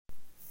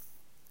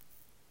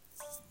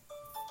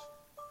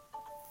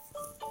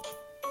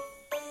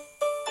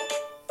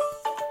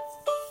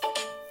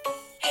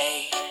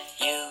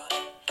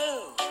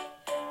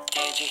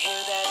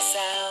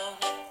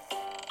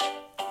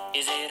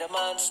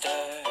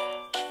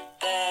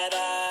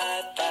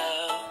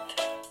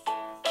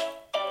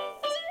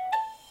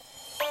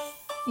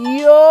Yo!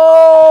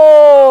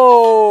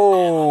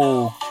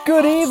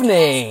 Good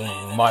evening,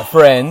 my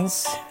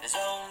friends.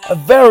 A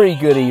very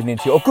good evening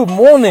to you. Or good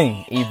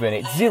morning, even.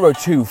 It's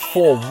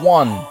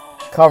 0241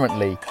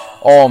 currently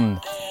on...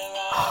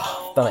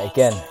 I've done it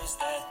again.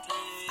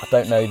 I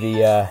don't know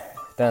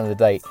the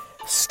date.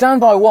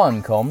 Standby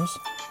one, comms.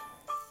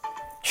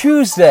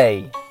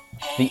 Tuesday,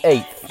 the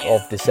 8th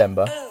of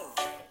December.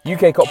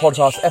 UK Cop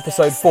Podcast,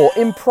 episode 4,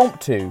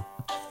 impromptu.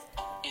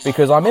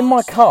 Because I'm in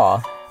my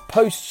car,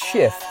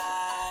 post-shift,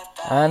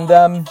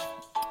 and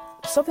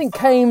something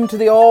came to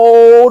the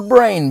old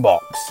brain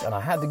box, and I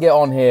had to get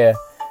on here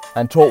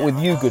and talk with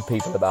you good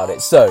people about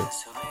it. So,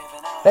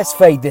 let's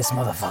fade this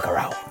motherfucker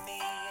out.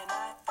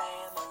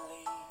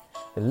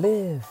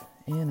 Live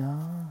in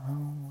our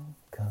home,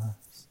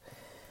 cause,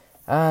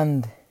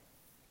 and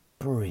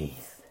breathe.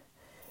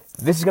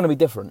 This is going to be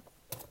different.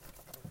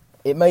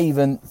 It may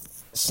even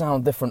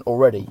sound different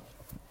already.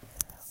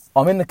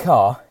 I'm in the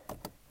car,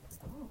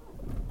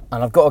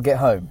 and I've got to get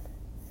home.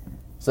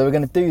 So we're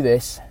going to do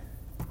this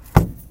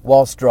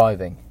whilst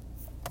driving.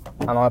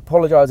 And I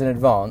apologise in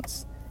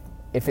advance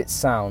if it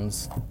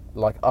sounds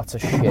like utter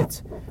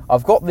shit.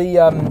 I've got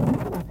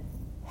the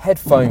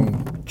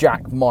headphone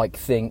jack mic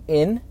thing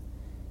in,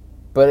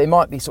 but it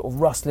might be sort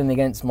of rustling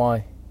against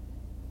my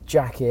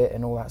jacket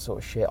and all that sort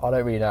of shit. I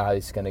don't really know how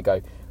this is going to go.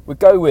 We'll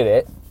go with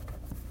it,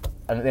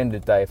 and at the end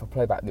of the day, if I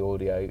play back the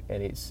audio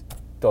and it's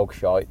dog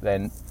shite,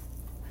 then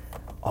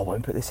I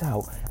won't put this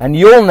out. And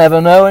you'll never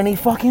know any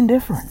fucking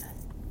different.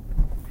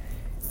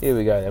 Here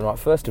we go then. Right,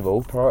 first of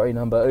all, priority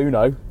number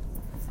uno.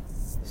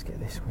 Let's get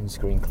this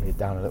windscreen cleared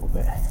down a little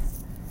bit.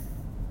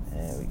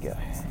 There we go.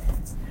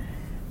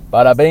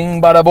 Bada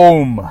bing, bada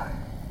boom.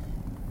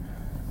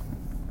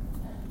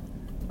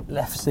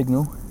 Left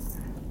signal,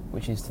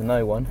 which is to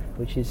no one,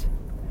 which is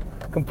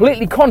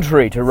completely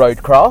contrary to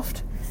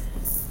roadcraft,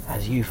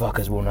 as you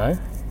fuckers will know.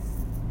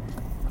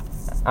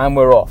 And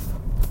we're off.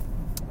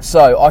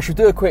 So I should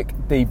do a quick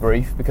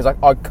debrief because I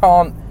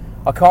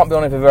can't be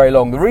on it for very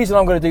long. The reason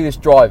I'm going to do this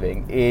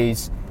driving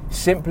is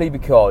simply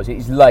because it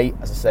is late,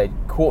 as I said,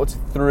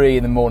 2:45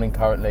 in the morning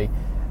currently,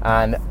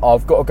 and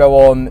I've got to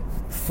go on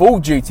full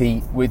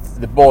duty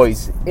with the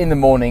boys in the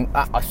morning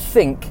at, I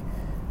think,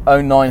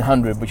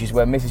 0900, which is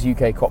where Mrs.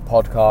 UK Cop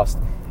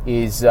Podcast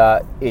is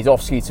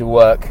off ski to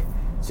work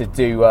to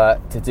do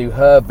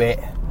her bit,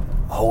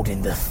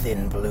 holding the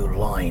thin blue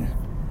line.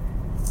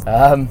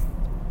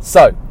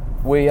 So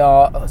we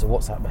are. Oh, it's a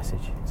WhatsApp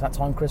message. Is that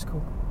time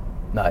critical?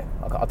 No,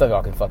 I don't think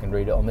I can fucking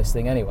read it on this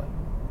thing anyway.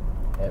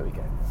 There we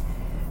go.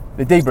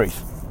 The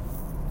debrief.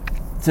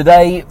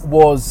 Today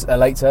was a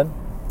late turn,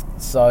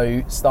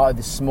 so started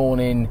this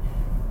morning.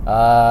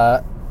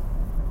 Dad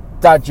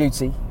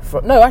duty.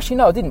 No, I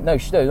didn't. No,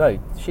 she did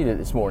it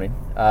this morning.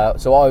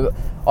 So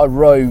I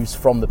rose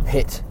from the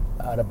pit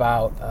at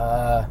about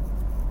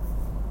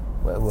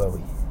where were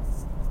we?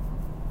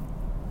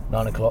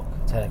 9 o'clock,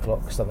 10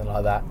 o'clock, something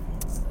like that.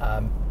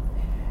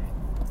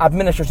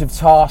 Administrative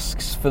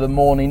tasks for the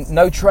morning.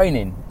 No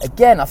training.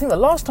 Again, I think the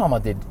last time I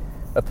did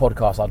a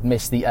podcast, I'd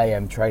missed the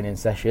AM training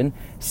session.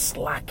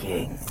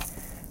 Slacking.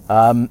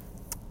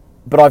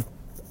 But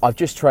I've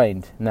just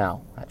trained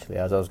now, actually,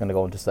 as I was going to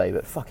go on to say,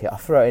 but fuck it, I'll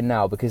throw it in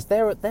now because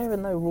there are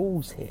no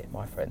rules here,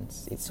 my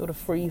friends. It's sort of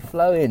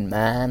free-flowing,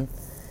 man.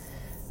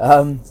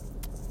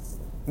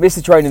 Missed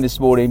the training this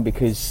morning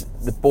because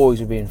the boys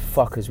were being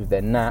fuckers with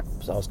their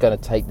naps. I was going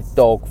to take the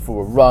dog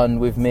for a run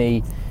with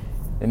me.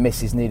 The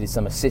missus needed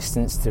some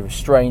assistance to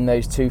restrain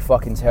those two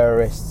fucking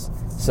terrorists.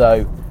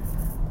 So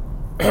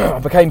I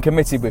became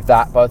committed with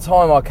that. By the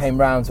time I came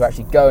round to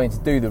actually going to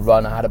do the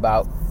run, I had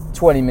about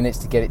 20 minutes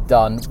to get it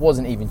done. It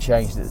wasn't even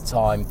changed at the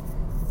time.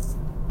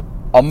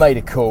 I made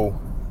a call,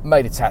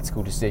 made a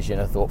tactical decision.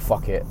 I thought,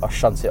 fuck it, I'll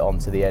shunt it on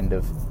to the end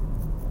of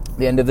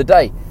the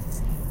day.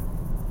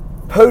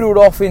 Poodled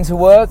off into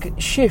work.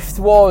 Shift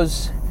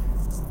was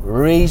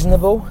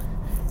reasonable.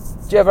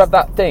 Do you ever have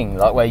that thing,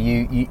 like where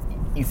you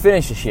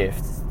finish a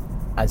shift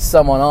and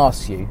someone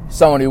asks you,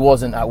 someone who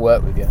wasn't at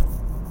work with you,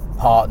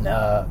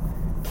 partner,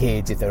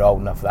 kids if they're old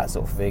enough for that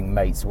sort of thing,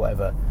 mates,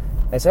 whatever,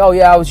 they say, oh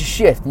yeah, how was your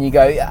shift? And you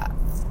go, yeah,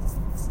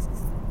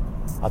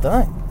 I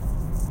don't know.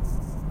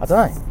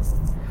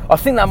 I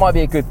think that might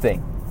be a good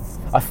thing.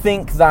 I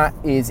think that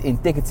is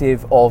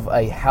indicative of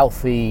a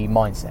healthy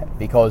mindset,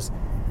 because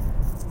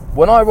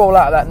when I roll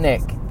out of that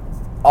nick,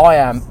 I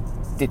am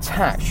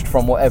detached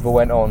from whatever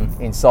went on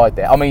inside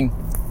there. I mean,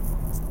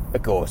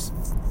 of course,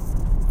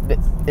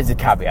 there's a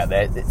caveat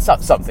there.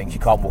 Some things you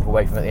can't walk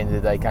away from at the end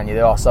of the day, can you?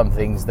 There are some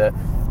things that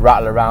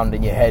rattle around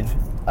in your head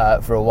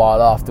for a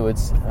while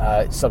afterwards.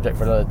 Subject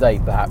for another day,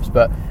 perhaps.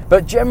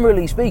 But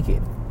generally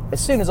speaking, as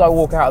soon as I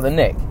walk out of the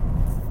nick,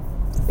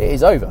 it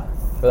is over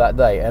for that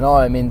day, and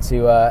I'm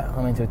into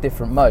a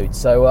different mode.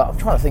 So I'm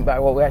trying to think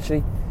back what we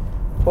actually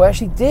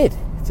did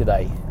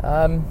today.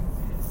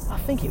 I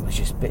think it was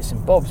just bits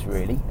and bobs,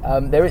 really.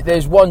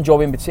 There's one job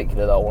in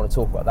particular that I want to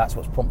talk about. That's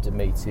what's prompted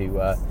me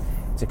to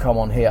come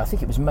on here. I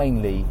think it was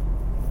mainly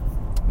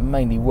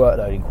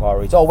workload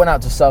inquiries. I went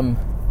out to some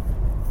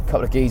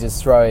couple of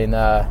geezers throwing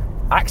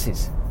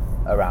axes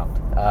around.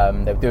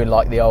 They were doing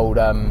like the old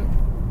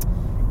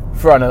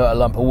throwing a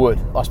lump of wood.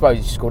 I suppose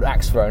it's just called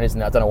axe throwing,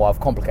 isn't it? I don't know why I've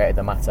complicated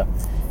the matter.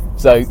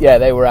 So yeah,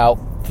 they were out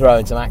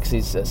throwing some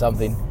axes at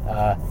something.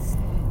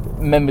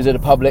 Members of the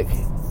public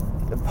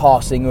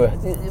passing were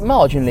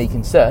marginally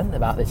concerned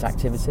about this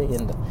activity,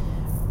 and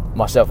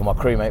myself and my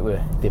crewmate were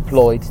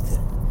deployed to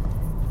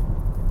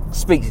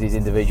speak to these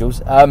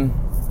individuals. I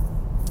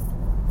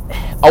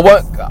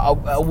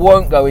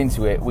won't go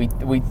into it. We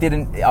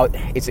didn't.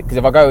 It's because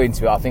if I go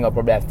into it, I think I'd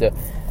probably have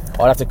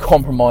to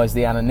compromise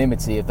the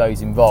anonymity of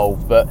those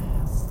involved. But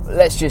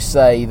let's just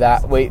say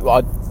that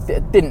I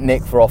didn't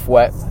nick for off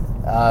wet.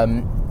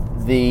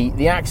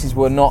 The axes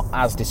were not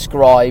as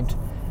described.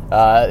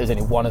 There's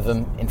only one of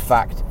them, in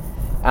fact,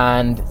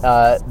 and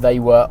they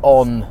were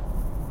on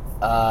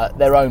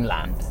their own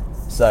land.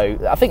 So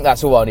I think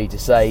that's all I need to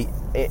say.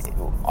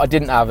 I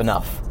didn't have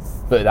enough,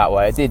 put it that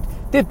way. I did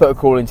put a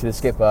call into the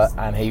skipper,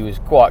 and he was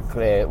quite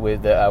clear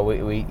with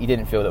he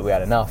didn't feel that we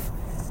had enough,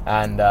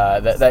 and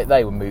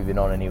they were moving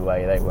on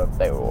anyway.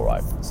 They were all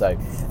right. So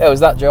there was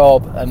that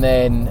job, and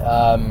then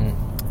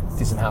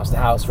did some house to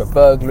house for a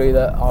burglary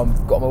that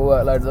I've got on my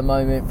workload at the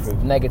moment.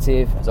 Proved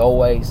negative as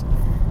always.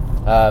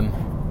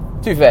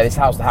 To be fair, this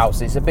house to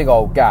house, it's a big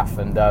old gaff,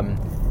 and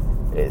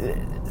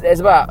there's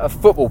about a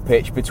football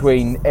pitch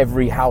between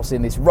every house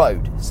in this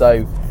road.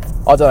 So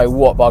I don't know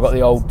what, but I got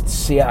the old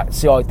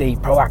CID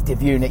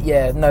proactive unit.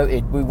 Yeah,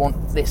 noted. We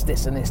want this,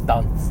 and this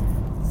done.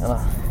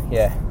 And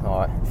yeah, all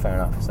right, fair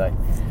enough. So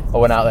I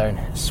went out there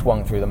and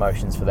swung through the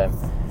motions for them.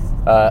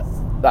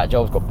 That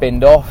job's got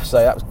binned off, so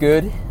that was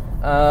good.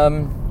 I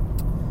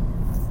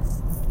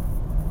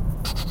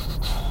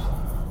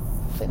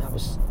think that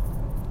was.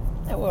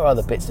 There were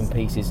other bits and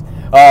pieces.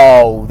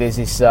 Oh, there's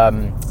this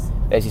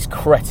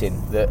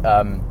cretin that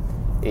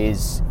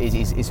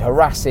is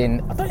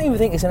harassing. I don't even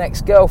think it's an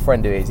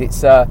ex-girlfriend of his.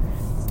 It's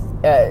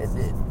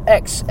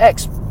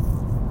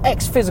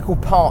ex physical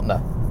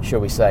partner, shall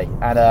we say?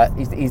 And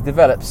he's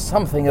developed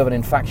something of an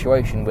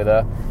infatuation with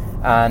her,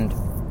 and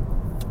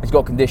he's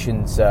got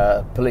conditions,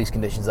 police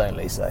conditions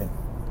only. So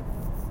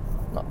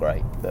not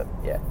great, but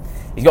yeah,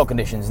 he's got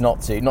conditions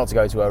not to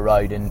go to her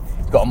road, and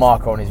he's got a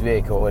marker on his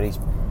vehicle, and he's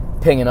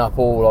pinging up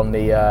all on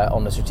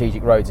the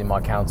strategic roads in my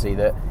county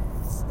that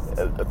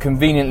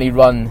conveniently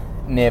run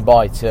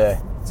nearby to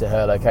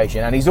her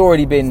location, and he's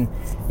already been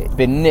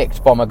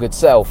nicked by my good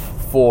self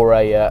for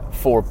a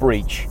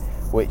breach,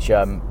 which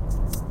well,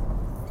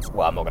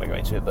 I'm not going to go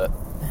into it, but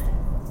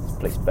it's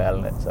police bail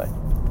in it, so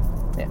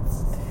yeah,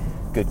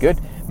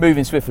 good.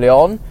 Moving swiftly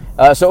on.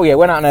 So yeah,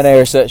 went out on an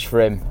area search for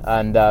him,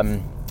 and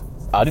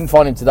I didn't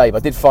find him today, but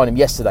I did find him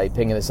yesterday,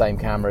 pinging the same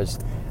cameras,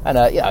 and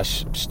yeah, I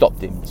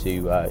stopped him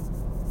to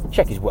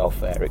check his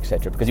welfare,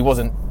 etc., because he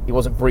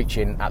wasn't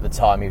breaching at the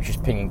time. He was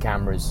just pinging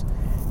cameras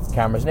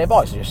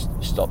nearby, so just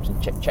stopped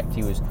and checked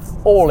he was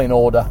all in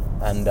order,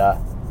 and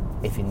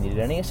if he needed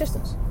any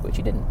assistance, which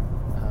he didn't.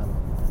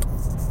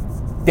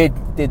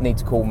 Did need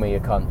to call me a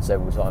cunt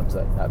several times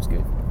though. That was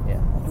good. Yeah.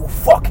 Your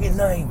fucking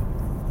name,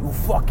 you're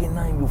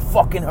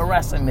fucking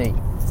harassing me.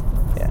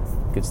 Yeah,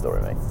 good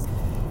story, mate.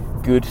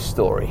 Good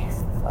story.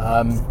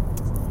 So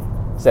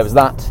there was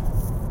that.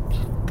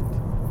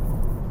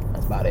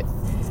 That's about it.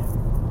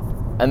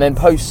 And then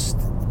post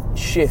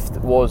shift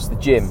was the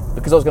gym,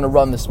 because I was going to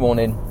run this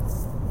morning.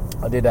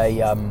 I did a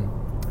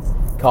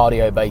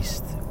cardio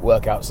based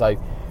workout, so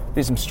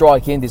did some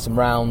striking, did some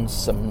rounds,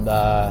 some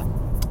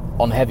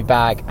on the heavy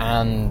bag,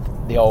 and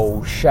the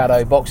old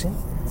shadow boxing,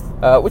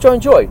 which I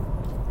enjoyed.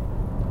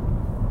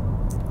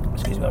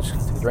 Excuse me, I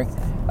just took a drink.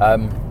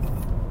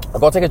 I've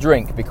got to take a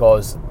drink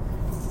because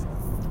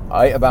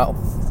I ate about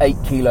 8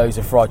 kilos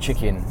of fried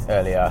chicken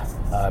earlier.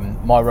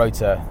 My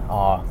rota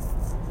are,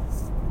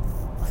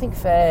 I think,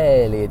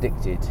 fairly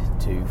addicted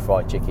to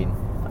fried chicken,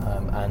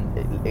 and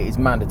it is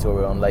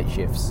mandatory on late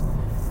shifts.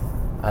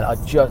 And I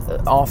just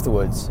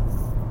afterwards,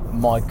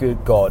 my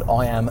good God,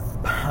 I am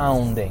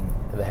pounding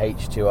the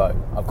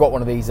H2O. I've got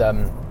one of these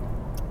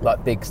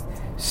like big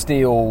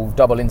steel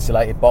double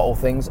insulated bottle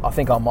things. I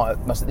think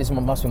this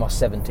one must be my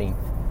 17th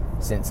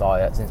since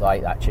I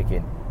ate that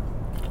chicken.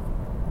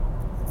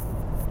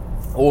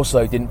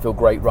 Also, didn't feel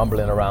great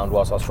rumbling around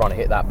whilst I was trying to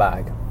hit that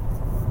bag.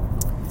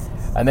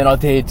 And then I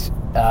did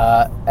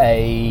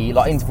a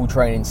like interval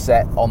training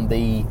set on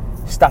the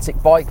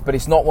static bike, but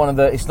it's not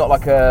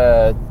like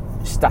a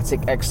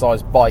static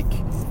exercise bike.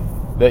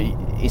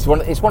 It's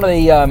one of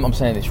the I'm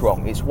saying this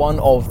wrong. It's one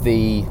of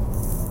the,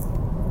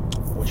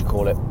 what do you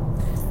call it?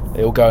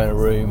 They all go in a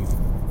room,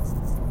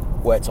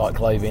 wear tight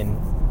clothing.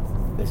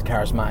 There's a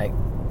charismatic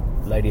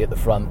lady at the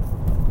front.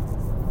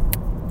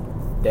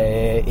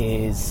 There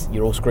is,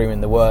 you're all screaming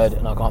the word,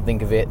 and I can't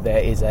think of it.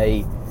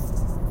 They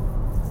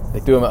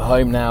do them at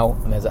home now,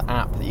 and there's an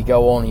app that you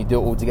go on and you do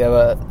it all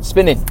together.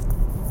 Spinning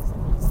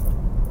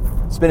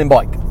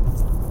bike.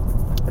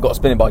 I got a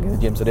spinning bike in the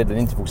gym, so I did an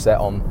interval set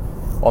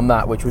on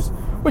that, which was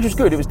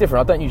good. It was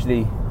different. I don't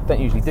usually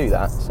do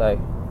that, so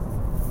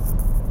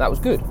that was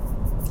good.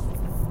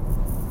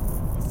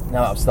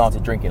 Now that I've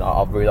started drinking,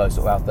 I've realised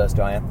sort of how thirsty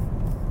I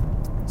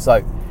am.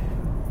 So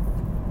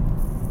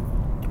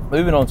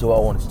moving on to what I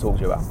wanted to talk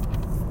to you about.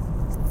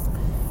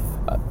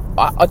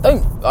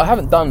 I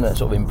haven't done a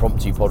sort of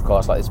impromptu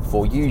podcast like this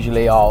before.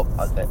 Usually I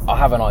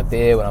have an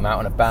idea when I'm out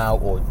and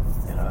about, or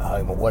at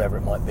home, or whatever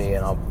it might be,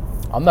 and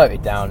I'll note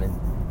it down and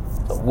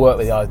sort of work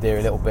with the idea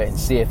a little bit and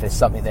see if there's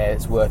something there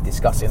that's worth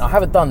discussing. I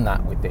haven't done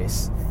that with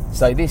this,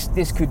 so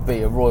this could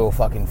be a royal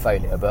fucking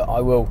failure, but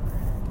I'll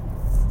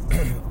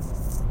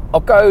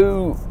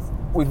go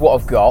with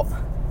what I've got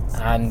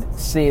and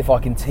see if I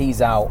can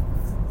tease out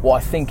what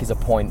I think is a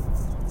point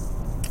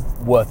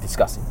worth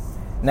discussing.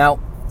 Now,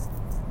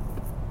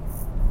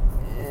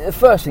 the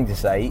first thing to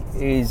say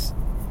is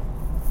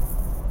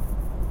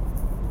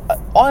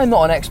I am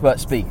not an expert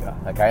speaker,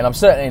 okay, and I'm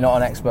certainly not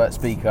an expert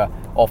speaker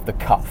off the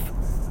cuff.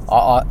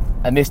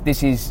 And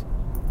this is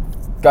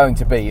going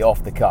to be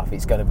off the cuff. I'm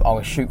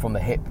going to shoot from the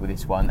hip with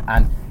this one,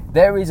 and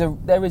there is a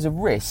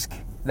risk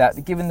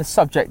that, given the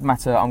subject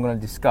matter I'm going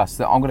to discuss,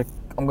 that I'm going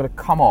to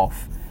come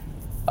off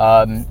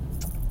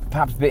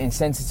perhaps a bit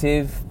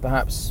insensitive,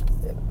 perhaps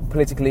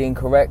politically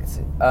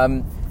incorrect.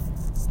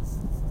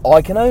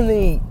 I can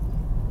only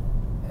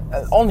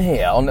on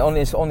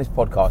this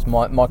podcast,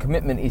 my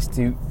commitment is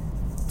to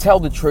tell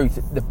the truth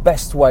the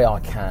best way I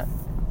can,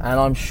 and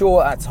I'm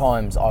sure at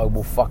times I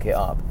will fuck it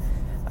up,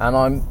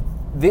 and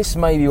this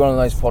may be one of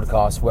those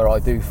podcasts where I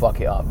do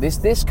fuck it up.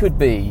 This could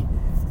be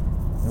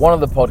one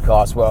of the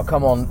podcasts where I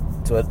come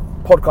on to a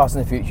podcast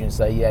in the future and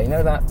say, yeah,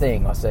 that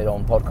thing I said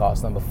on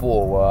podcast number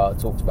 4 where I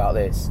talked about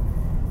this,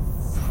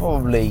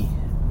 probably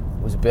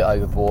was a bit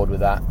overboard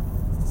with that.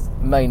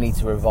 May need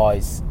to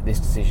revise this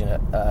decision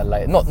at a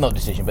later, not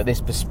decision, but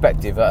this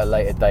perspective at a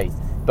later date.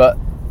 But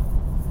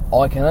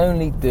I can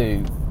only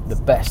do the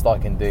best I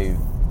can do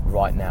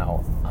right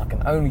now. I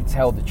can only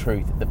tell the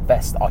truth the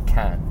best I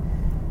can.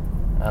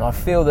 And I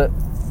feel that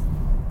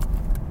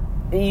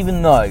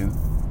even though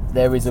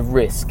there is a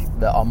risk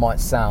that I might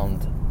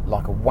sound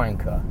like a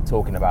wanker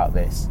talking about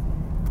this,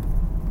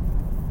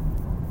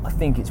 I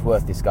think it's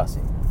worth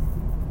discussing.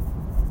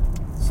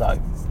 So,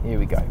 here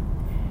we go.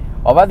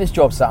 I've had this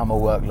job sat on my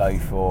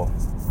workload for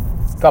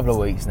a couple of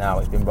weeks now.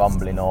 It's been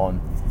rumbling on.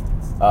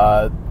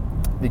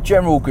 The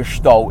general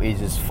gestalt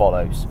is as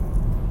follows.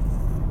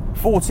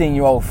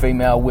 14-year-old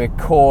female, we'll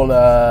call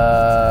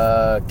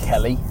her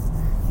Kelly.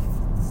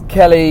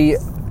 Kelly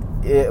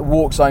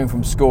walks home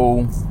from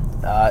school,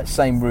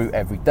 same route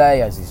every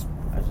day, as is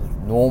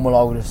normal,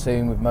 I would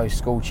assume, with most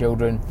school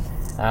children.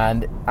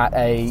 And at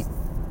a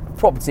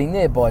property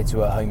nearby to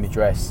her home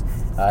address,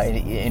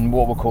 in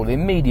what we'll call the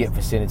immediate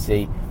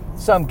vicinity,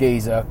 some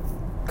geezer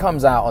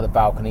comes out on the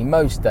balcony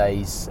most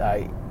days.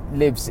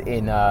 Lives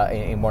in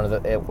one of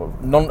the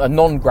a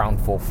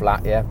non-ground floor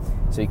flat, yeah.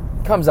 So he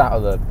comes out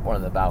of one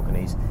of the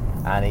balconies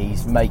and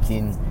he's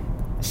making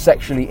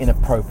sexually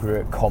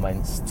inappropriate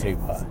comments to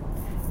her.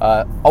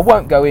 I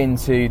won't go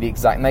into the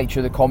exact nature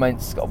of the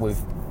comments, with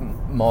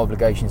my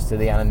obligations to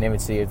the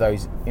anonymity of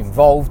those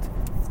involved,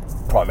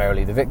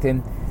 primarily the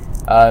victim.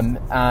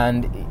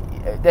 And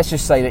let's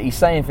just say that he's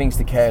saying things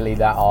to Kelly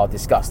that are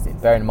disgusting.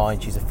 Bear in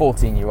mind, she's a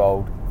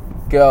 14-year-old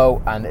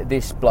girl, and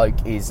this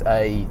bloke is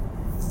a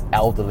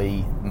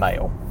elderly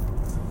male.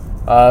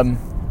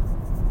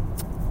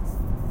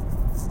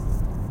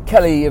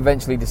 Kelly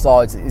eventually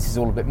decides that this is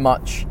all a bit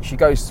much. She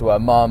goes to her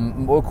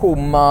mum. We'll call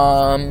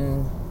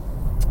mum.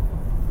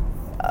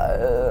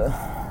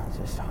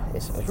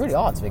 It's really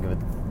hard to think of a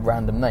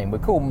random name.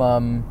 We'll call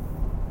mum.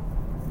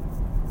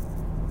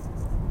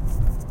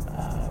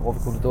 What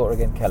we call the daughter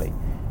again? Kelly.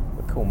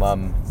 We'll call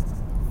mum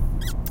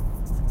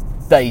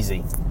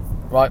Daisy.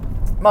 Right?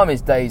 Mum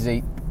is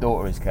Daisy.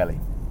 Daughter is Kelly.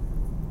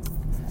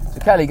 So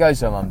Kelly goes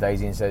to her mum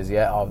Daisy and says,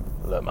 "Yeah,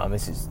 look, mum,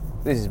 this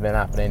has been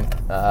happening.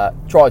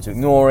 Tried to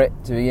ignore it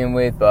to begin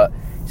with, but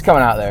he's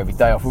coming out there every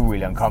day. I feel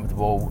really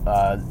uncomfortable.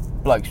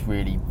 Bloke's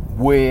really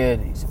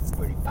weird. He's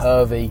really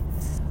pervy.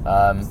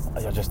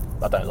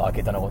 I don't like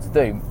it. Don't know what to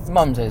do."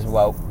 Mum says,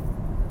 "Well,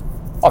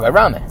 I'll go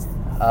round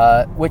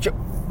there." Which,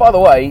 by the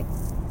way,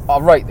 I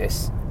rate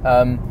this.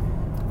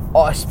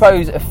 I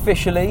suppose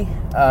officially,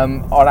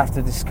 I'd have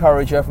to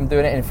discourage her from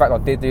doing it. And in fact, I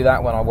did do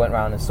that when I went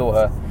round and saw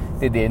her.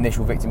 Did the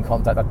initial victim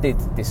contact. I did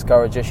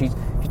discourage her. She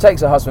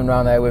takes her husband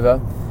round there with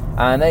her,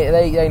 and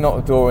they knock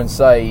the door and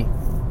say,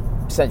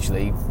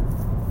 essentially,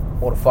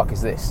 "What the fuck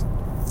is this?"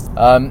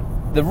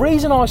 The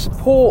reason I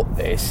support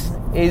this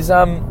is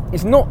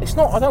it's not.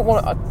 I don't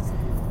want to.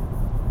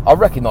 I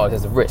recognise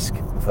there's a risk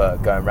of her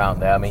going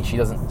round there. I mean, she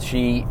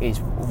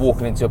is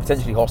walking into a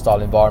potentially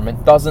hostile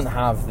environment. Doesn't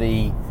have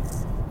the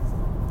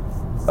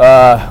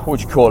what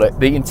would you call it?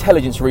 The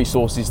intelligence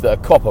resources that a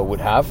copper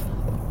would have.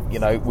 You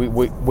know,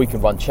 we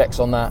can run checks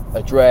on that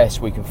address.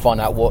 We can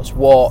find out what's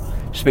what.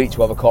 Speak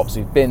to other cops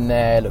who've been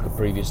there. Look at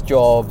previous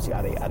jobs.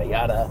 Yada yada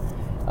yada.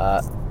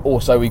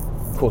 Also, we've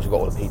got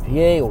all the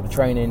PPE, all the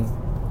training.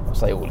 I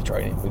say all the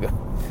training. We've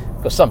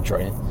got some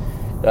training.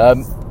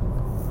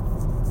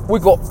 We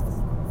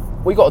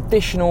got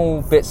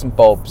additional bits and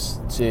bobs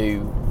to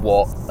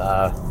what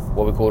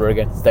we call her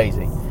again,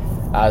 Daisy,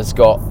 has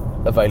got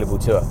available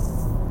to her.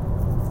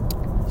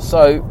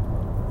 So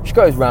she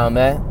goes round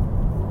there,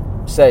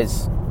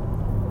 says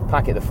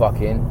pack it the fuck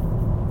in,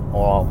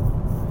 or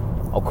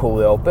I'll call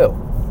the old Bill.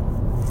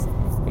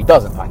 He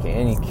doesn't pack it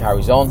in, he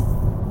carries on.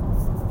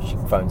 She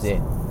phones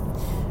in.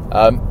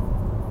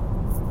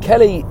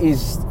 Kelly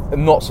is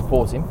not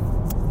supporting,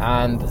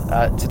 and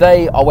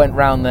today I went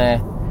round there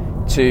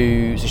so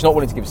she's not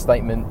willing to give a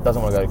statement,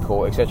 doesn't want to go to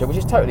court, etc., which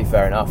is totally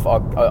fair enough.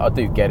 I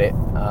do get it.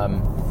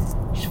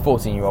 She's a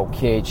 14-year-old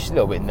kid, she's a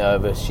little bit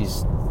nervous.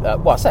 She's,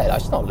 I say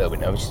that, she's not a little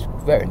bit nervous, she's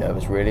very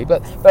nervous really,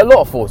 but a lot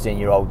of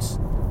 14-year-olds,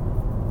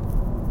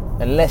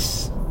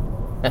 unless,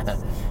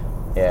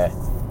 yeah,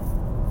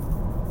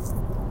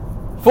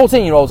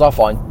 14-year-olds I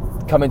find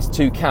come into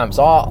two camps.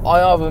 For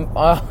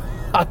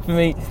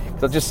me,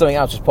 because just something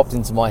else just popped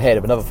into my head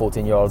of another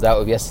 14-year-old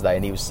out of yesterday,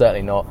 and he was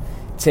certainly not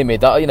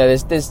timid. You know,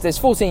 there's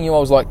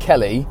 14-year-olds like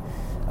Kelly,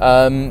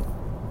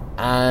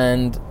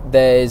 and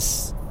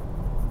there's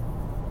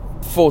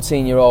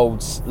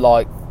 14-year-olds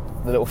like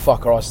the little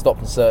fucker I stopped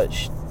and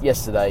searched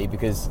yesterday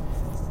because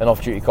an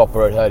off-duty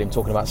copper had heard him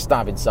talking about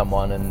stabbing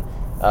someone, and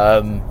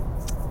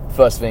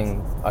first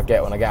thing I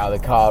get when I get out of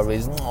the car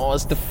is, oh,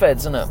 it's the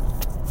feds, isn't it?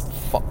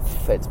 Fuck the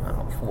feds, man.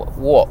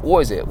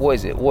 What is it? What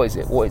is it? What is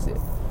it? What is it?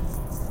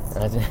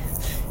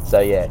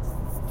 So yeah,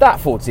 that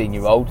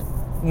 14-year-old,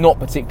 not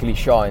particularly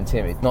shy and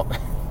timid, not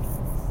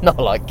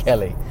like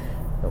Kelly,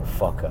 little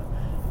fucker.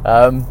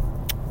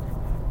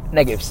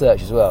 Negative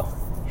search as well,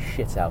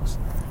 shithouse.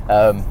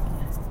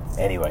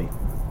 Anyway,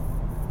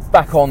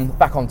 back on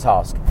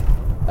task.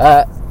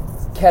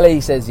 Kelly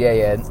says,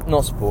 yeah,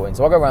 not supporting.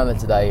 So I go around there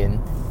today and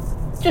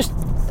just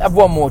have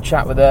one more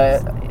chat with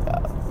her.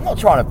 I'm not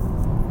trying to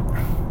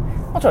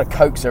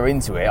coax her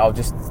into it. I'll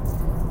just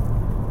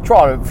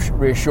try to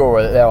reassure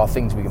her that there are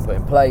things we can put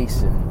in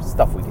place and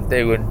stuff we can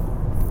do, and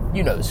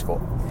you know the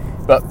score.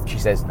 But she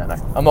says, no,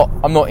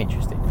 I'm not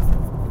interested.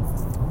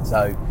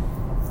 So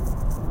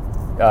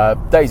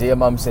Daisy, her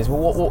mum, says,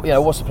 well, what,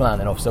 what's the plan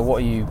then, officer?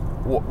 What are you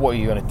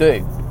going to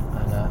do?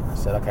 And I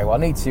said, okay, well, I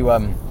need to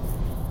have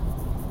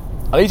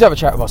a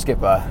chat with my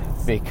skipper,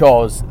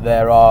 because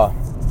there are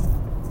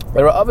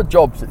other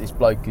jobs that this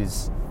bloke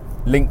is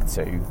linked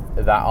to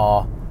that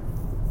are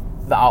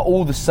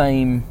all the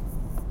same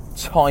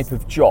type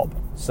of job.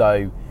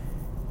 So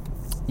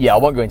yeah, I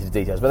won't go into the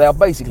details, but they are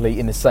basically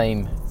in the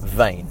same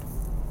vein.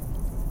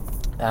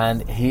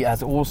 And he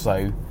has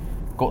also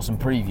got some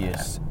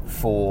previous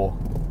for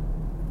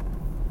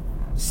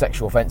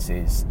sexual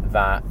offences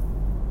that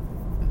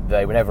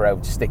they were never able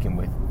to stick him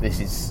with.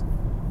 This is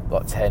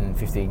like 10,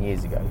 15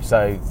 years ago.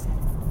 So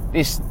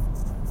this,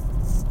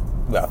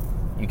 well,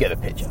 you get the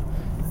picture.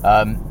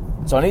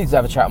 So I needed to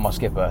have a chat with my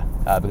skipper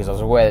because I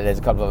was aware that there's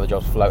a couple of other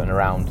jobs floating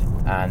around,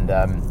 and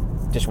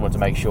just wanted to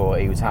make sure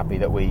he was happy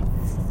that we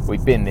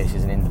bin this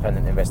as an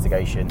independent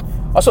investigation.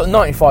 I was sort of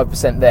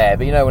 95% there,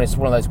 but you know when it's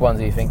one of those ones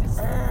where you think,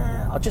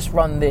 I'll just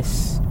run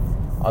this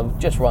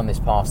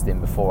past him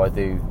before I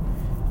do.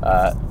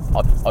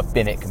 I've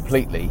bin it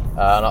completely,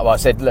 and I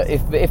said, look,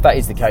 if that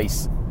is the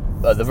case,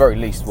 at the very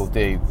least we'll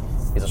do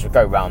is I should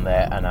go round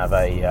there and have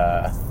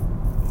a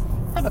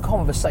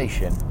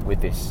conversation with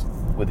this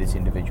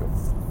individual,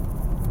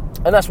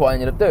 and that's what I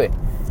ended up doing.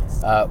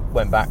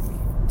 Went back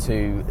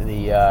to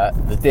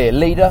the dear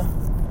leader,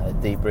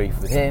 debrief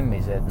with him.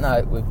 He said,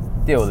 no, we'll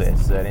deal with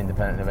this, an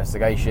independent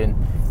investigation,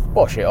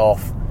 wash it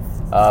off,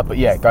 but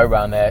yeah, go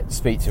round there,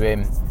 speak to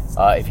him.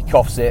 If he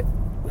coughs it,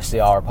 we'll see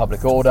our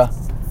public order.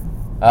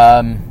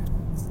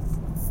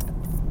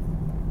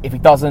 If he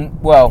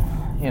doesn't, well,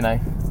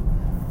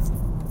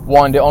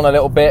 wind it on a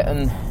little bit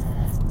and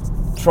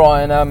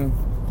try and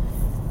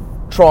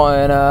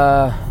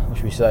what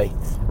should we say,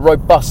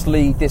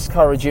 robustly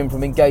discourage him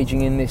from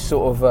engaging in this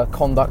sort of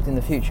conduct in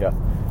the future.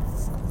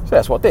 So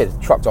that's what I did.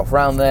 Trucked off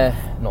round there,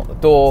 knocked the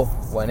door,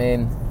 went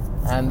in,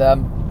 and tell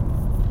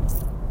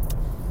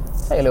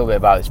you a little bit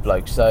about this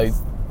bloke. So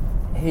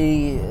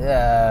he,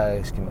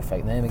 let's give him a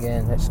fake name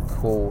again. Let's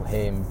call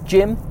him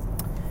Jim.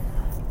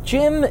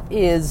 Jim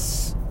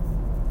is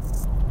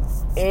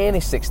in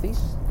his 60s.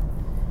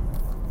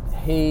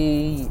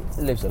 He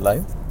lives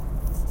alone.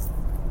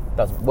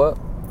 Doesn't work.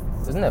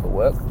 Does never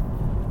work.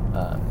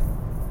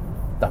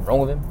 Nothing wrong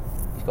with him.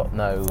 He's got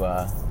no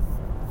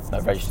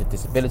registered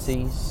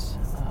disabilities.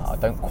 I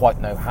don't quite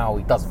know how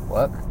he doesn't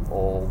work,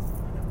 or,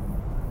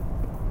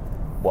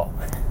 well,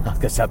 I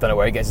guess I don't know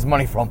where he gets his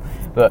money from,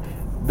 but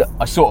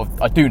I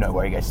do know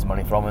where he gets his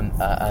money from,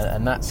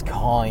 and that's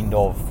kind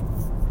of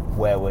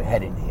where we're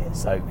heading here.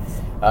 So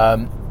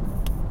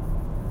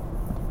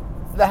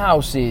the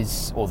house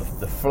is, or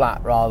the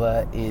flat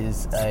rather,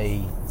 is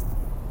a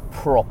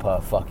proper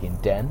fucking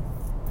den.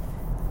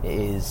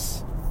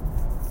 It's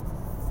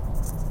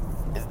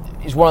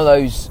one of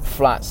those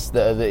flats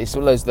it's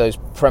one of those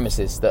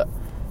premises that,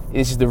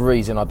 this is the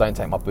reason I don't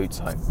take my boots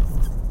home.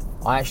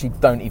 I actually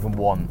don't even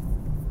want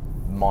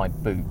my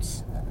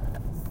boots.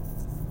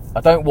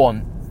 I don't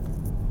want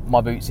my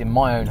boots in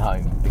my own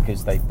home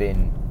because they've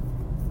been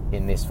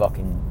in this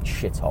fucking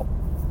shithole.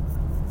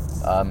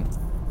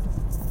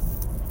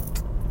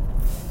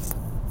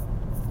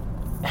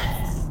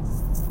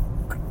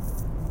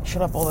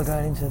 Should I bother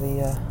going into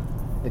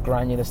the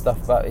granular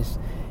stuff about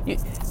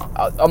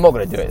I'm not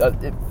going to do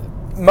it.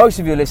 Most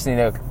of you listening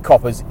are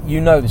coppers.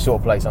 You know the sort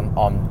of place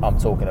I'm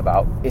talking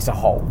about. It's a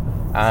hole.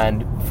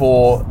 And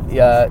for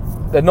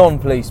the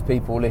non-police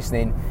people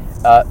listening,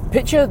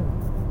 picture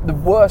the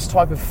worst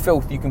type of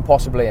filth you can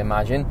possibly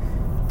imagine.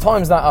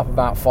 Times that up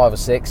about 5 or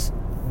 6.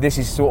 This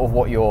is sort of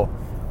what you're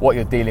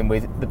dealing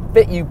with. The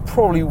bit you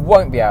probably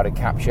won't be able to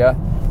capture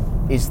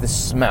is the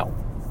smell.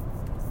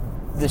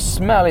 The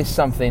smell is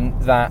something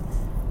that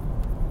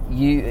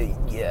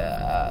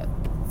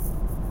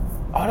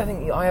I don't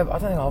think I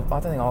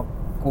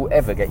will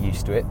ever get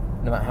used to it,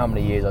 no matter how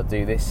many years I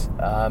do this.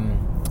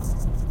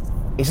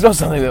 It's not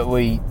something that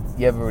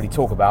you ever really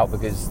talk about,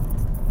 because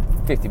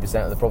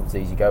 50% of the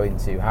properties you go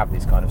into have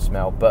this kind of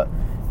smell, but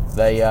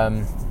they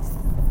oh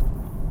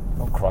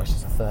Christ,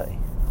 it's a 30.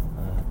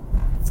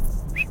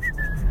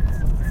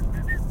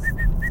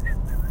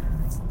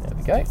 There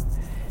we go.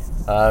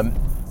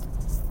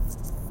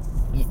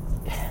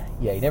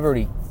 Yeah, it never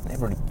really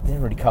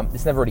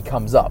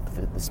comes up,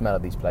 the smell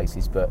of these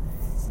places, but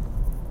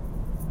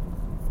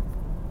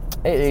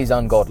it is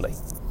ungodly.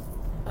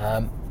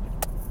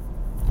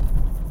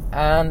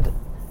 And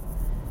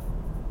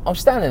I'm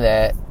standing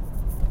there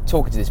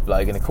talking to this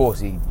bloke, and of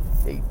course he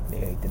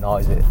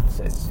denies it,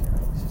 says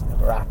this has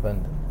never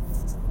happened,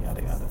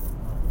 yada yada.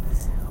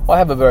 I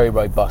have a very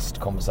robust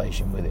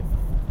conversation with him,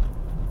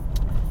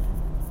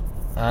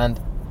 and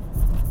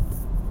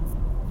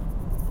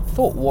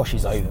thought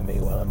washes over me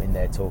while I'm in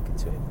there talking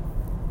to him.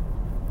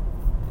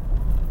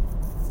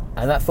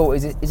 And that thought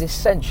is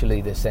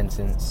essentially the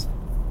sentence,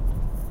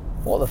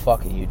 what the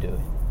fuck are you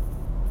doing?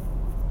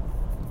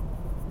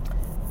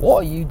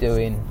 What are you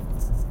doing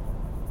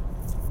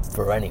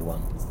for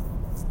anyone?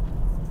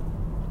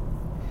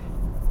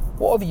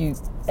 What have you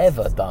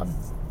ever done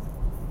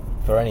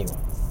for anyone?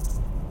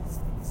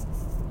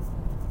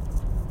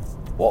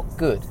 What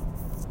good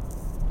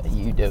are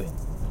you doing?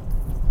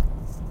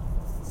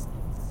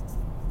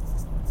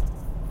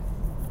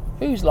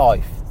 Whose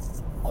life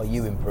are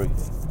you improving?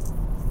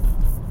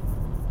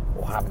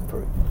 Or have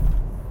improved?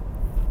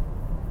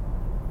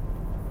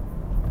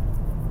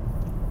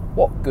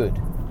 What good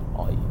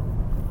are you?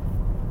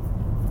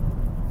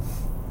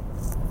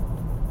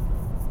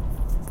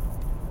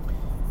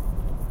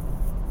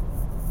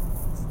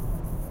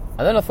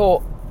 And then I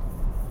thought,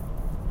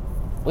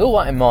 with all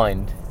that in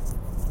mind,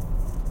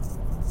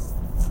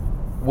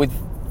 with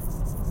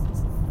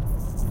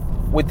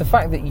the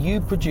fact that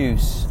you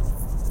produce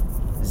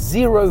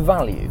zero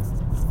value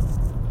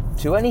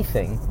to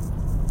anything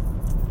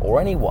or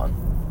anyone,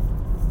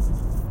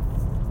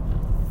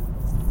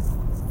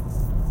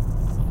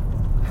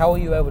 how are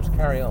you able to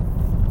carry on?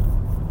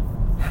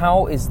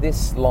 How is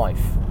this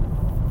life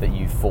that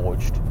you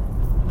forged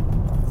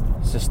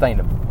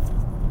sustainable?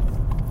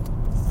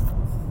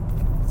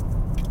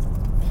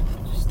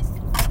 Just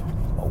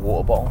a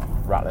water bottle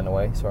rattling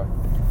away, sorry.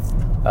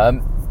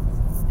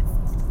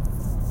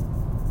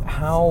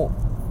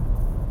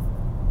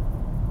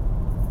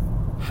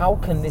 How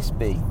can this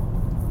be?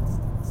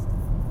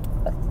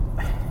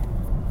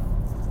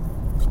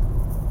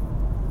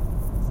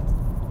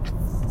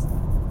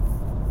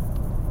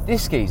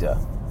 This geezer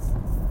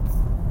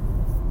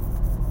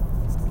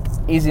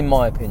is, in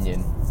my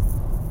opinion,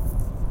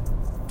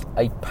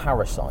 a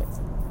parasite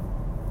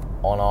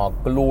on our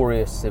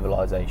glorious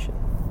civilization.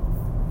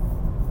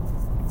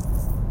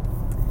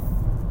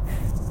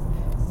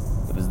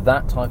 It was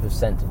that type of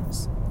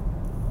sentence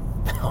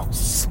that I was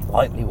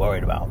slightly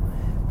worried about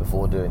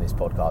before doing this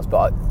podcast,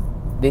 but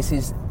this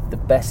is the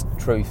best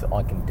truth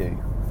I can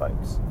do,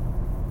 folks.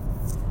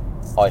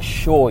 I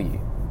assure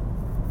you,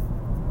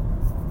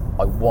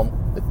 I want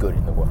the good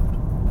in the world.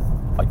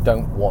 I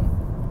don't want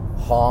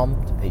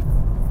harm to people.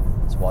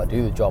 That's why I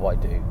do the job I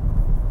do.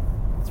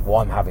 That's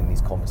why I'm having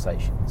these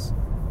conversations.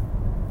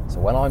 So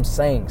when I'm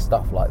saying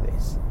stuff like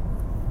this,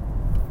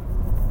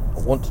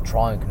 I want to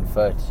try and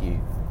confer to you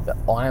that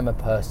I am a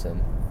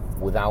person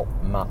without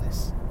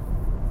malice.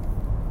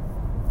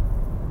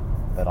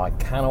 That I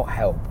cannot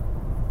help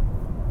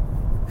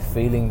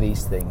feeling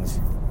these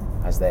things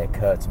as they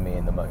occur to me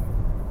in the moment.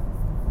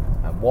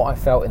 And what I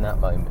felt in that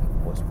moment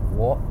was,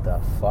 what the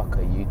fuck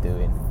are you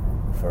doing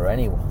for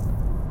anyone?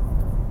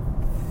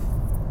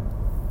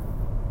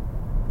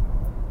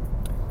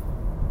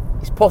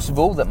 It's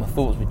possible that my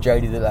thoughts were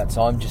jaded at that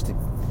time. Just to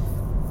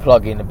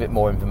plug in a bit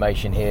more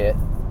information here,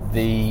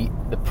 the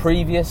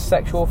previous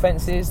sexual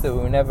offences that we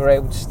were never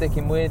able to stick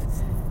him with,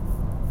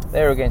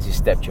 they were against his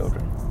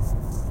stepchildren.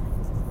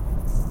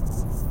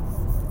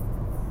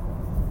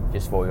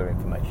 Just for your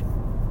information.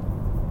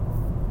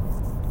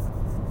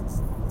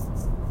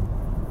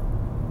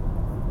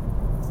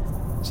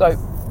 So,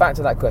 back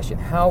to that question.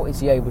 How is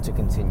he able to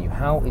continue?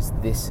 How is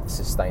this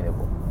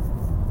sustainable?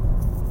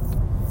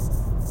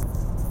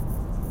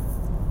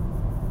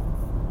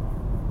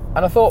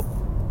 And I thought,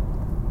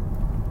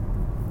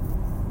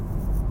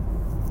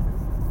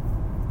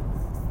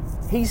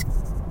 he's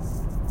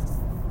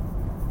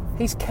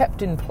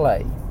kept in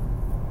play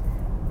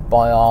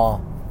by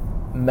our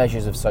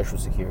measures of social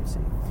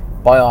security,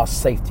 by our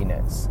safety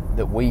nets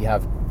that we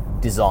have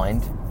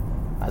designed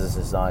as a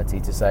society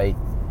to say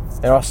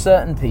there are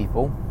certain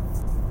people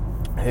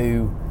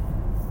who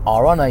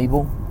are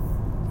unable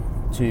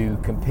to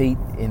compete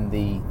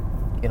in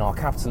our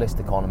capitalist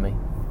economy,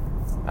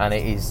 and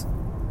it is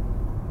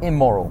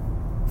immoral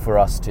for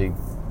us to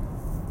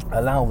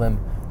allow them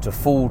to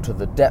fall to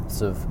the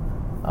depths of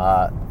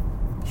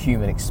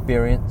human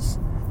experience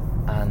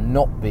and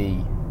not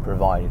be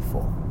provided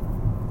for.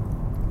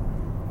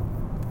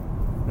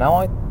 Now,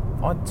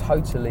 I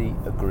totally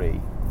agree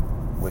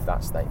with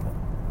that statement.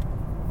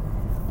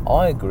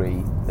 I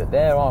agree that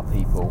there are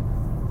people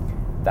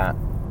that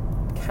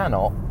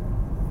cannot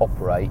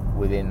operate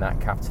within that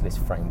capitalist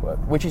framework,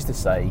 which is to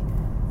say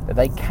that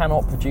they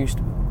cannot produce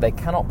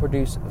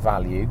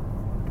value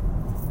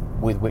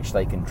with which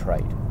they can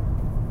trade.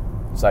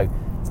 So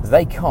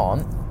they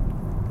can't,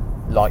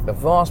 like the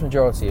vast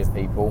majority of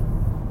people,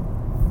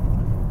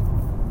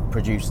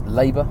 produce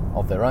labour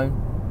of their own.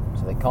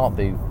 So they can't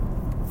do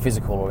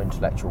physical or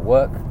intellectual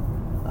work.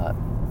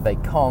 They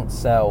can't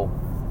sell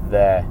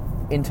their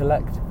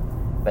intellect.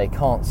 They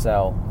can't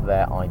sell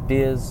their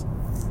ideas.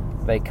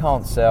 They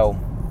can't sell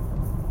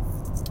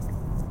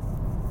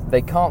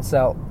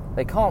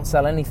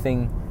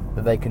anything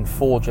that they can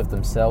forge of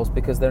themselves,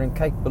 because they're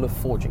incapable of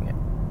forging it,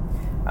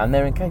 and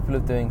they're incapable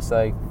of doing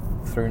so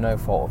through no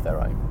fault of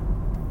their own.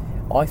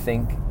 I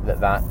think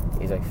that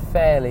is a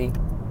fairly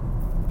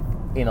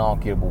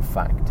inarguable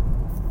fact.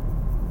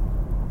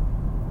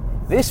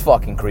 This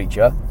fucking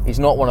creature is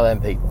not one of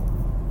them people.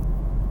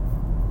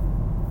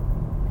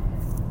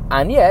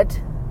 And yet,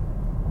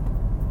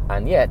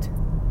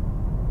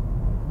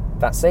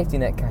 that safety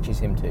net catches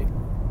him too.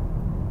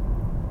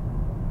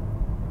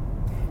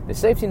 The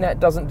safety net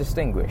doesn't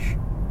distinguish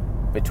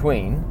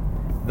between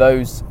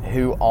those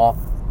who are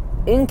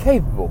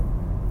incapable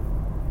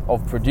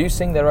of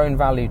producing their own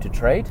value to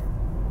trade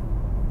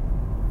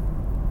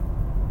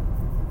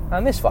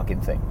and this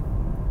fucking thing.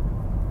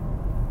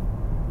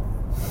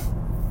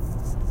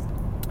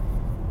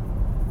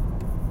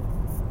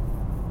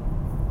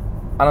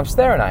 And I'm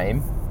staring at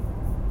him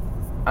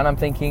and I'm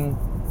thinking,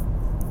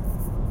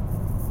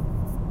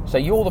 so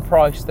you're the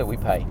price that we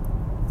pay.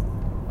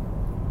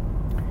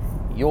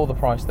 You're the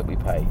price that we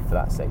pay for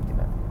that safety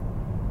net.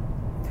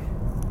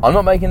 I'm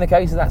not making the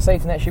case that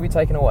safety net should be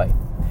taken away.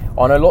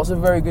 I know lots of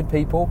very good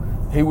people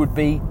who would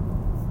be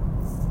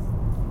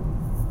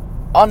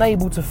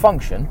unable to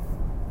function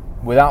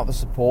without the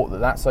support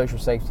that social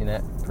safety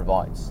net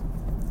provides.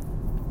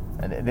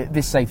 And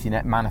this safety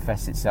net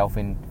manifests itself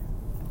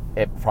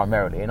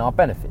primarily in our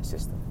benefit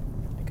system.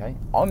 Okay,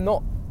 I'm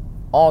not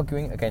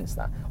arguing against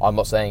that. I'm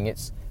not saying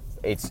it's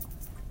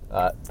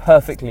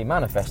perfectly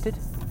manifested.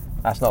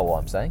 That's not what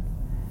I'm saying.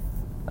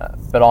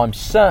 But I'm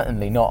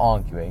certainly not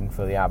arguing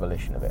for the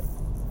abolition of it.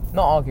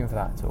 Not arguing for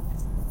that at all.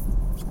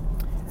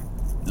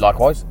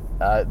 Likewise,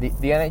 the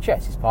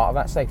NHS is part of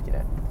that safety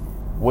net.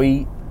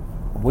 We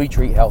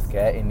treat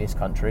healthcare in this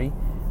country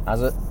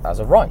as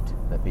a right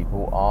that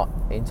people are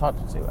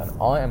entitled to, and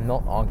I am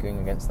not arguing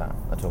against that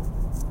at all.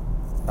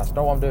 That's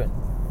not what I'm doing.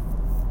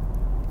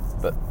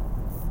 But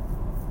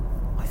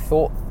I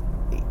thought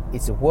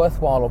it's a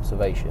worthwhile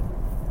observation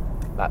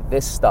that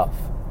this stuff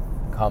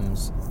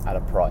comes at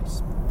a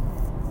price.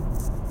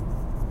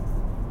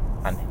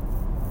 And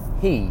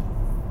he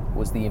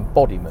is the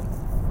embodiment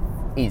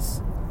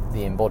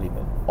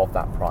of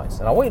that price.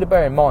 And I want you to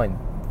bear in mind,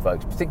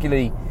 folks,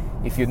 particularly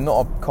if you're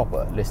not a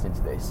copper listening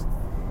to this,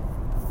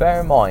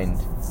 bear in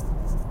mind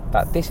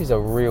that this is a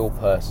real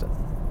person.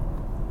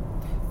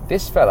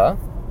 This fella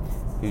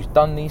who's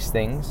done these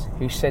things,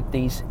 who said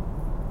these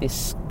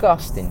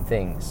disgusting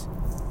things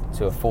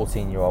to a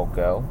 14-year-old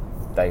girl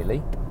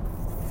daily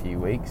for a few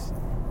weeks,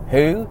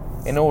 who,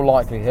 in all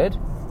likelihood,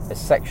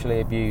 has sexually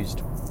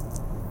abused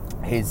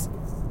his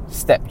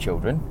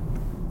stepchildren.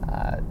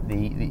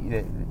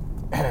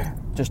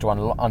 Just to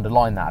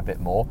underline that a bit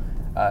more,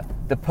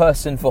 the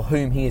person for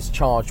whom he is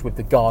charged with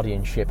the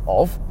guardianship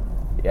of,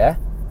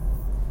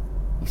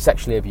 he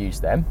sexually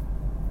abused them.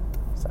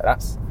 So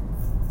that's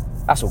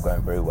all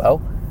going very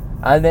well.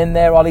 And then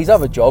there are these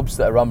other jobs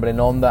that are rumbling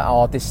on that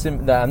are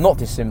not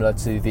dissimilar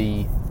to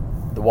the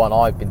one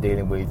I've been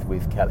dealing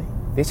with Kelly.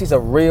 This is a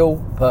real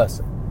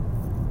person.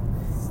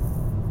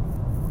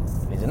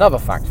 Here's another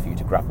fact for you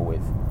to grapple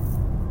with.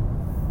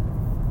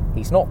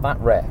 He's not that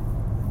rare.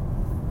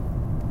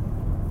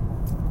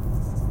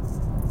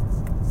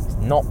 He's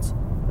not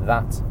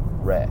that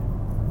rare.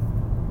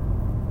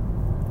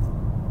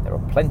 There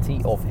are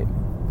plenty of him.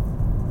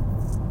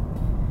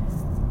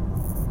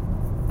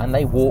 And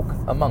they walk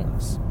among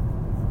us.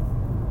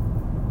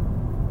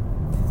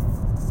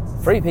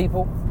 Free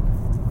people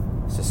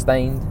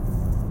sustained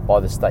by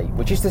the state,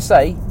 which is to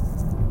say,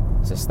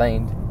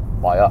 sustained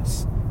by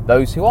us,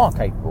 those who are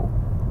capable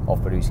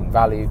of producing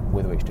value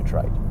with which to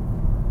trade.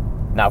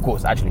 Now, of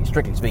course, actually,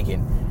 strictly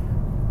speaking,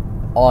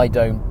 I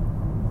don't,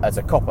 as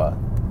a copper,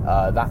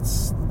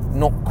 that's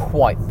not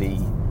quite the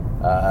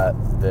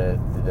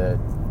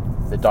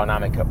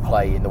dynamic at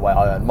play in the way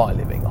I earn my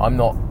living. I'm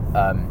not.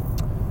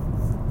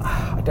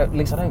 I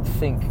don't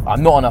think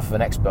I'm not enough of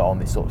an expert on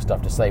this sort of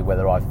stuff to say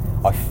whether I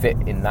fit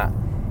in that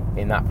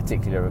in that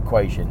particular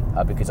equation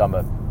because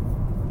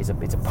it's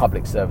a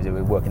public service.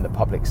 We work in the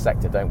public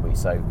sector, don't we?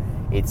 So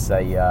it's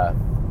a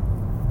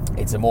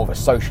more of a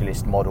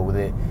socialist model.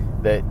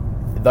 That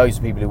those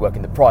people who work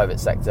in the private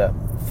sector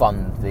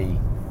fund the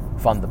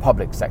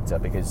public sector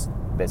because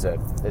there's a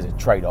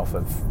trade-off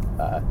of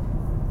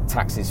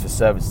taxes for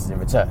services and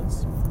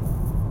returns.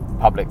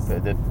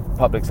 The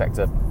public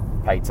sector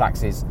pay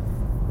taxes.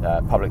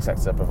 Public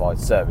sector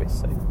provides service,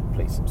 so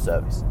please some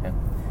service. Yeah.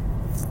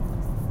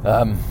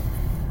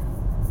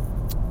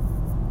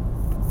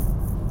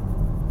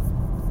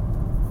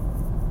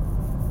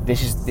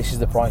 This is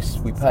the price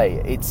we pay.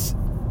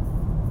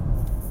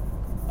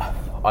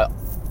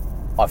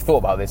 I've thought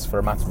about this for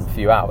a matter of a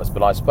few hours,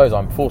 but I suppose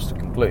I'm forced to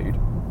conclude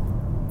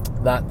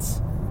that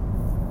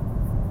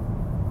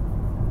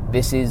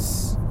this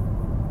is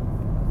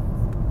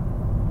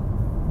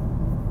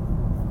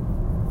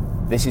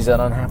an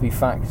unhappy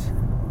fact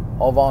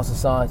of our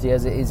society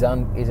as it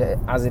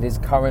is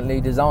currently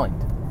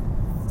designed.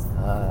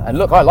 And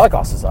look, I like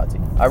our society.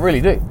 I really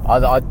do.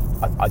 I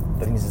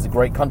think this is a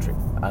great country,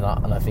 and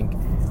I think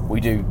we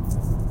do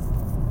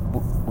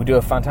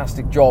a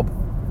fantastic job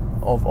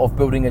of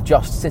building a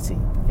just city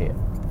here.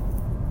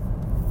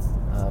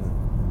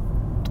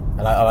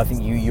 And I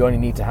think you only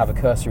need to have a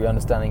cursory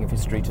understanding of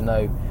history to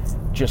know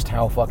just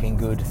how fucking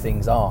good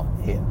things are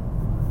here.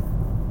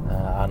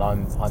 And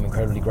I'm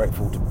incredibly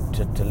grateful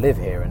to live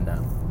here and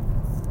now.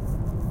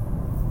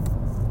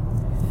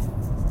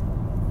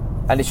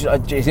 And it's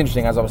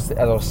interesting, as I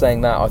was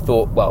saying that, I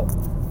thought, well,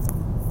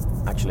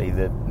 actually,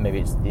 maybe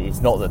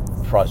it's not the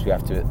price we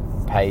have to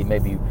pay.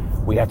 Maybe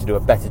we have to do a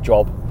better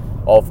job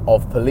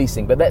of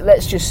policing. But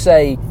let's just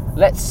say,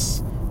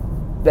 let's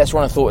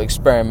run a thought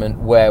experiment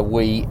where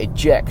we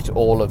eject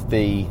all of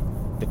the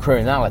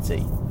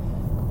criminality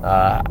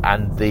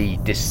and the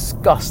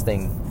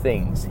disgusting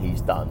things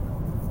he's done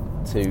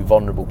to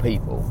vulnerable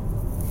people.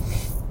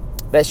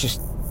 Let's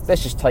just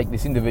take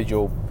this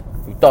individual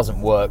who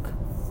doesn't work,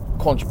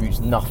 contributes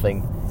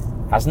nothing,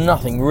 has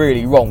nothing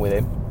really wrong with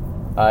him,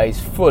 is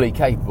fully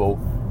capable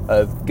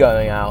of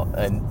going out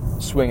and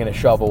swinging a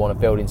shovel on a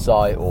building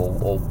site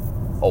or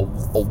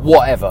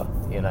whatever,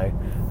 you know.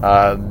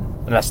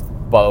 And that's,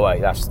 by the way,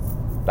 that's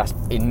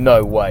in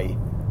no way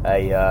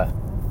a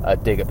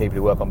dig at people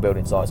who work on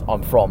building sites.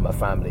 I'm from a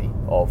family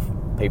of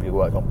people who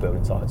work on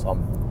building sites.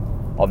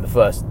 I'm the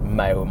first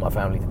male in my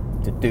family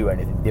to do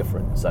anything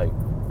different, so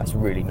that's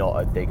really not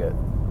a dig at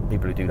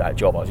people who do that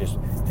job. I was just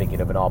thinking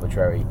of an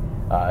arbitrary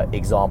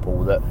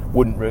example that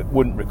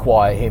wouldn't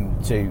require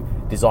him to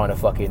design a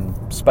fucking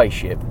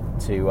spaceship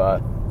to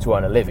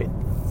earn a living.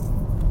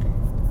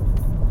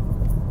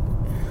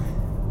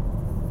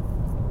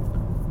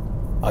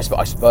 I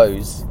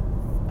suppose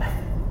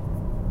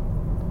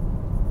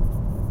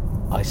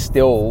I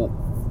still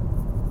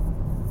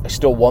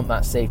want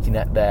that safety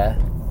net there,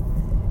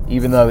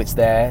 even though it's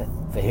there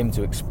for him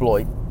to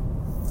exploit,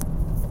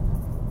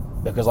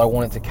 because I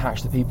want it to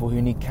catch the people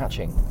who need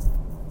catching,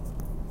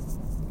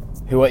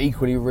 who are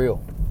equally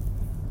real.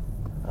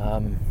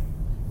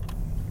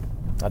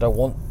 I don't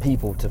want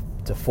people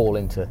to fall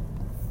into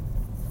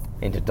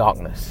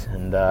darkness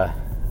and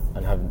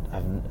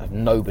have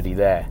nobody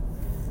there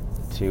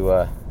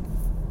to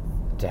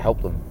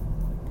help them.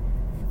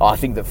 I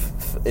think that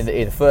in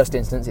the first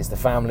instance, it's the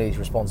family's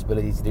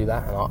responsibility to do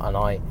that, and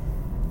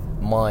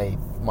my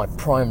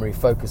primary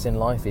focus in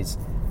life is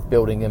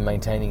building and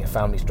maintaining a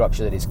family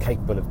structure that is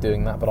capable of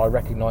doing that. But I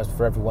recognise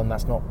for everyone I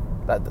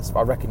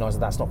recognise that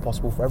that's not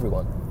possible for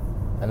everyone,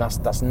 and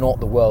that's not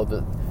the world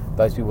that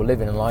those people live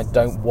in. And I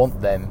don't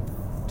want them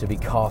to be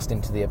cast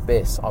into the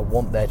abyss. I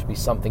want there to be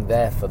something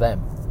there for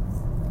them.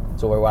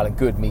 It's all very well and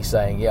good me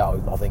saying, yeah,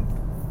 I think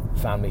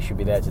family should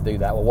be there to do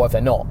that. Well, what if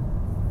they're not?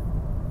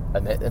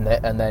 And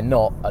they're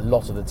not a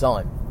lot of the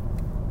time.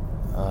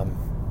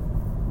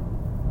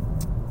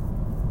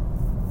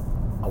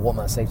 I want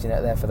that safety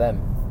net there for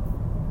them.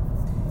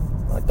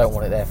 I don't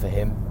want it there for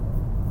him.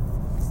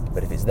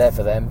 But if it's there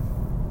for them,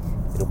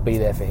 it'll be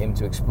there for him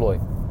to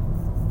exploit.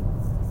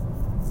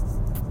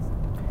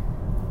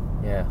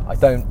 Yeah, I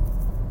don't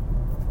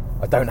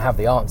have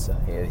the answer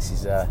here. This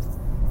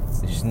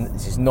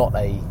is not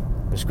a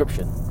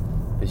prescription.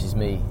 This is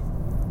me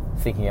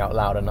thinking out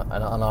loud and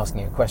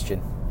asking a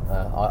question.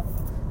 I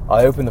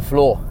open the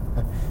floor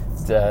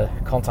to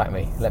contact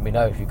me. Let me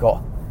know if you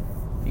got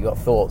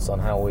thoughts on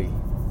how we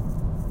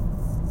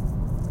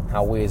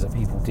as a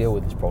people deal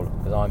with this problem,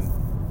 because I'm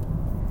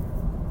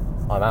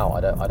out.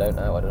 I don't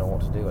know. I don't know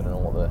what to do. I don't know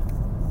what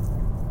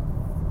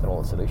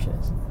the solution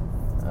is.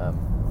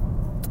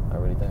 I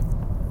really don't.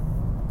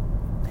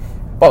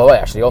 By the way,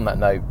 actually, on that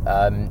note,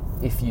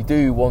 if you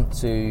do want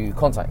to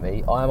contact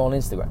me, I am on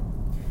Instagram.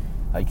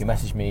 You can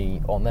message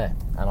me on there,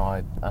 and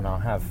I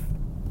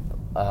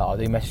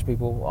do message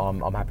people.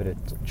 I'm happy to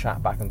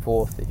chat back and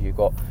forth if you've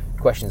got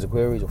questions or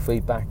queries or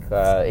feedback.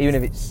 Even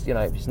if it's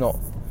if it's not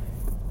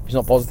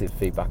positive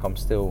feedback, I'm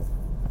still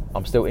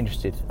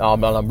interested.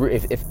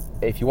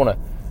 If you want to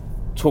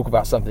talk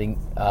about something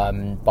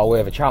by way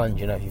of a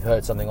challenge, if you've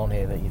heard something on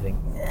here that you think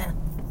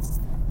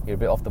you're a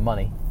bit off the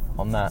money,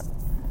 on that,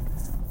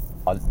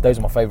 those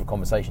are my favourite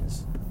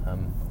conversations.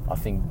 I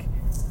think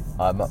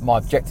my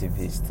objective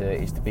is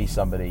to be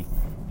somebody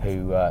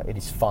who it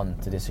is fun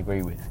to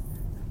disagree with.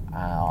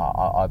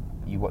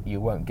 You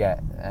won't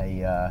get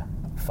a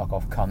fuck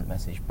off cunt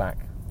message back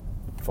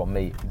from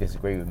me if you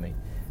disagree with me.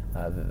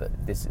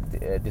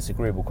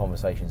 Disagreeable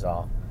conversations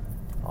are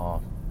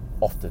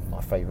often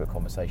my favourite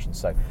conversations.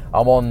 So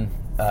I'm on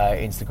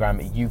Instagram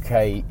at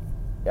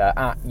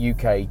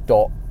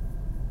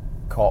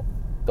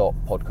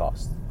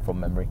uk.cop.podcast from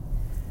memory.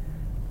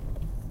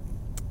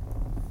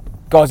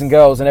 Guys and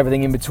girls and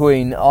everything in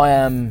between, I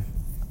am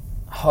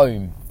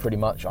home pretty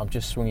much. I'm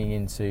just swinging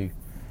into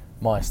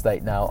my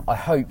estate now. I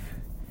hope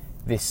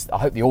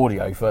the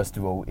audio, first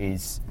of all,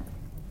 is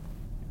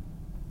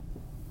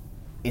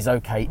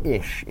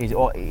okay-ish.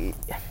 I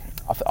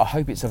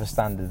hope it's of a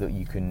standard that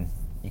you can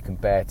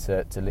bear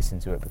to listen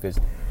to it, because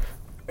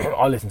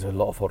I listen to a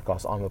lot of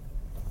podcasts. I'm a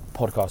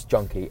podcast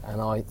junkie, and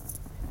I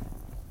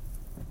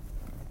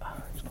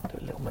just got to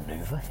do a little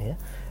manoeuvre here.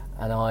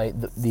 And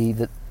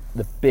the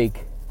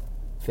big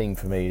thing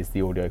for me is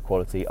the audio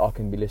quality. I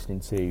can be listening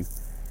to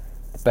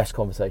the best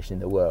conversation in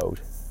the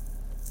world,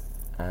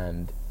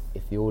 and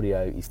if the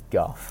audio is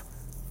guff,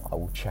 I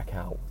will check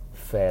out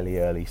fairly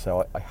early.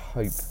 So I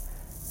hope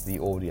the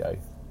audio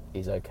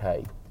is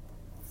okay.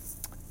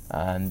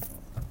 And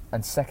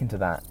second to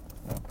that,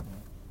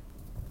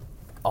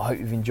 I hope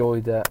you've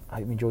enjoyed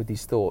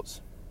these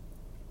thoughts.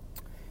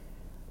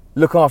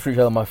 Look after each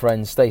other, my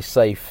friends. Stay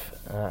safe.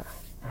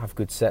 Have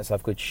good sets.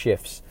 Have good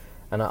shifts.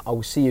 And I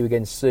will see you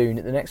again soon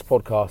at the next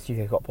podcast,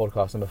 UK Cop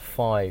Podcast number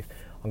 5.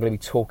 I'm going to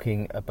be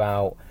talking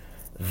about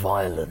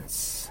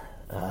violence.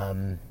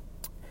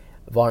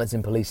 Violence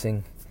in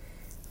policing,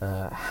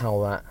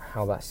 how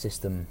that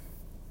system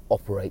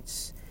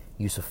operates,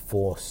 use of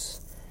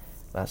force,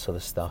 that sort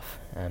of stuff.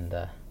 And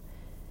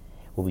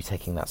we'll be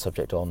taking that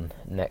subject on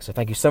next. So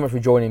thank you so much for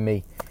joining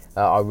me.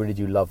 I really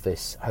do love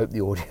this. I hope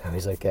the audio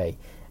is okay.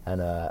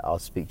 And I'll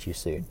speak to you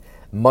soon.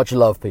 Much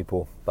love,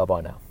 people.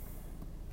 Bye-bye now.